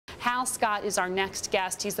Hal Scott is our next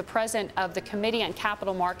guest. He's the president of the Committee on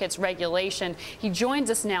Capital Markets Regulation. He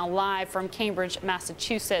joins us now live from Cambridge,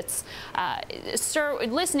 Massachusetts. Sir,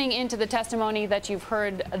 listening into the testimony that you've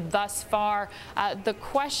heard thus far, the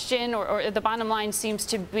question or the bottom line seems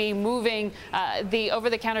to be moving the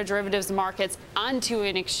over-the-counter derivatives markets onto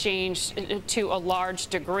an exchange to a large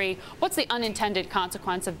degree. What's the unintended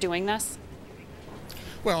consequence of doing this?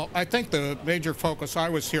 Well, I think the major focus I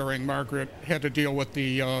was hearing, Margaret, had to deal with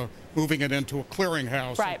the moving it into a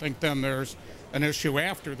clearinghouse. Right. I think then there's an issue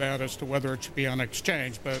after that as to whether it should be on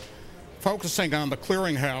exchange. But focusing on the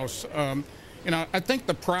clearinghouse, I think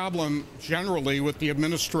the problem generally with the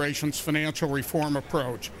administration's financial reform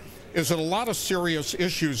approach is that a lot of serious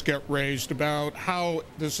issues get raised about how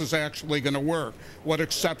this is actually going to work. What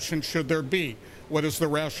exceptions should there be? What is the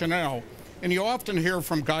rationale? And you often hear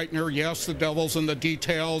from Geithner, yes, the devil's in the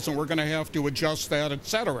details, and we're going to have to adjust that,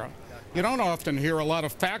 etc. You don't often hear a lot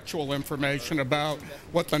of factual information about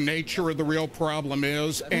what the nature of the real problem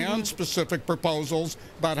is and specific proposals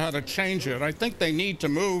about how to change it. I think they need to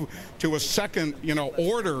move to a second,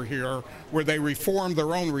 order here where they reform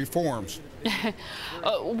their own reforms.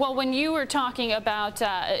 Well, when you were talking about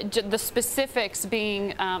the specifics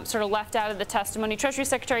being sort of left out of the testimony, Treasury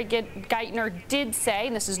Secretary Geithner did say,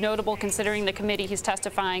 and this is notable considering the committee he's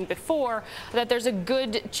testifying before, that there's a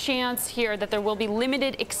good chance here that there will be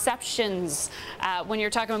limited exceptions when you're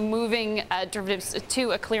talking about moving derivatives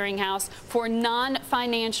to a clearinghouse for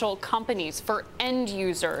non-financial companies, for end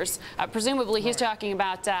users. Presumably, he's talking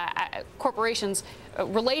about corporations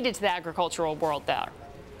related to the agricultural world there.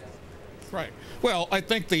 Right. Well, I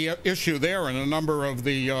think the issue there, and a number of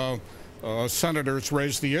the senators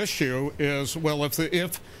raised the issue, is, well,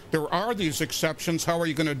 if there are these exceptions, how are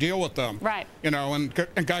you going to deal with them? Right. And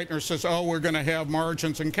Geithner says, oh, we're going to have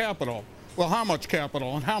margins and capital. Well, how much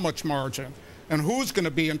capital and how much margin? And who's going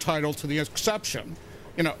to be entitled to the exception?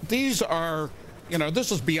 These are,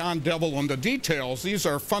 this is beyond devil in the details. These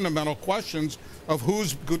are fundamental questions of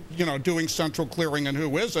who's, doing central clearing and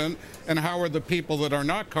who isn't, and how are the people that are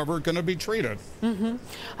not covered going to be treated.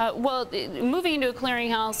 Well, moving into a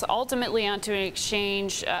clearinghouse, ultimately onto an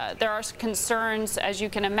exchange, there are concerns, as you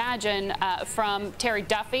can imagine, from Terry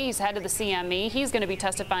Duffy. He's head of the CME. He's going to be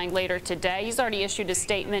testifying later today. He's already issued a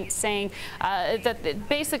statement saying that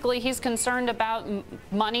basically he's concerned about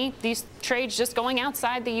money, these trades just going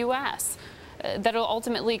outside the U.S., that will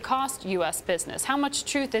ultimately cost U.S. business. How much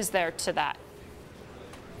truth is there to that?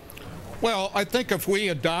 Well, I think if we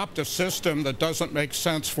adopt a system that doesn't make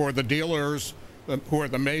sense for the dealers, who are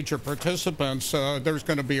the major participants, there's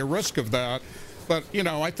going to be a risk of that. But,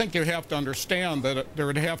 I think you have to understand that there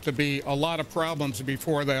would have to be a lot of problems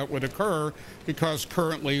before that would occur, because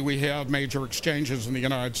currently we have major exchanges in the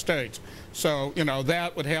United States. So,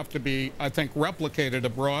 that would have to be, I think, replicated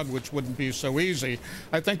abroad, which wouldn't be so easy.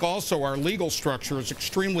 I think also our legal structure is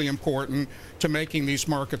extremely important to making these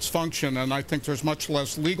markets function, and I think there's much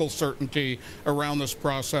less legal certainty around this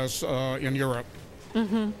process in Europe.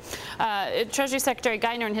 Treasury Secretary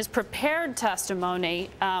Geithner, in his prepared testimony,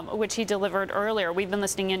 which he delivered earlier, we've been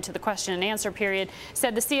listening into the question and answer period,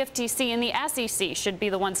 said the CFTC and the SEC should be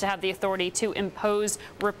the ones to have the authority to impose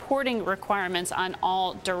reporting requirements on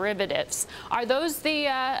all derivatives. Are those the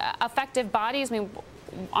effective bodies? I mean,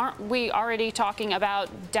 aren't we already talking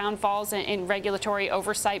about downfalls in regulatory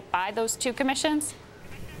oversight by those two commissions?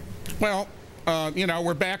 Well,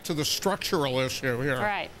 we're back to the structural issue here.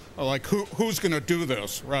 Right. Like, who's going to do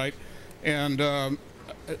this, right? And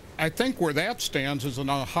I think where that stands is in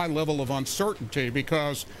a high level of uncertainty,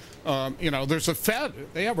 because, there's a Fed.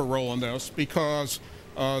 They have a role in this, because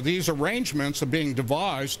these arrangements are being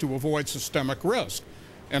devised to avoid systemic risk.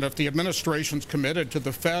 And if the administration's committed to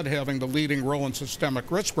the Fed having the leading role in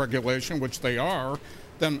systemic risk regulation, which they are,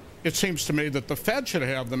 then it seems to me that the Fed should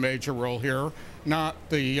have the major role here, not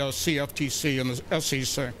the CFTC and the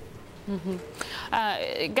SEC.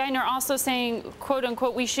 Geithner also saying, quote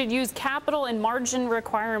unquote, we should use capital and margin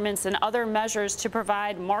requirements and other measures to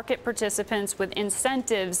provide market participants with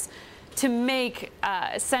incentives to make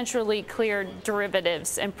centrally cleared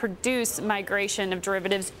derivatives and produce migration of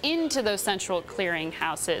derivatives into those central clearing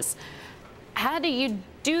houses. How do you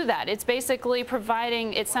do that? It's basically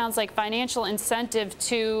providing, it sounds like, financial incentive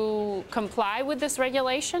to comply with this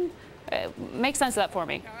regulation? Make sense of that for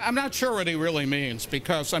me. I'm not sure what he really means,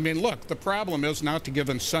 because, I mean, look, the problem is not to give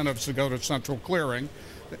incentives to go to central clearing.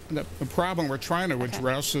 The problem we're trying to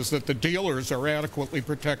address is that the dealers are adequately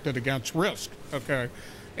protected against risk, okay?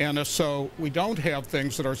 And so we don't have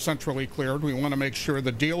things that are centrally cleared. We want to make sure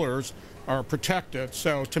the dealers are protected.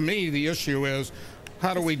 So to me, the issue is,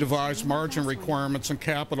 how do we devise margin requirements and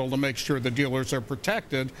capital to make sure the dealers are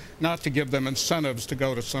protected, not to give them incentives to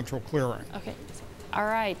go to central clearing. Okay. All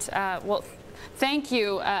right. Well, thank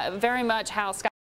you very much, Hal Scott.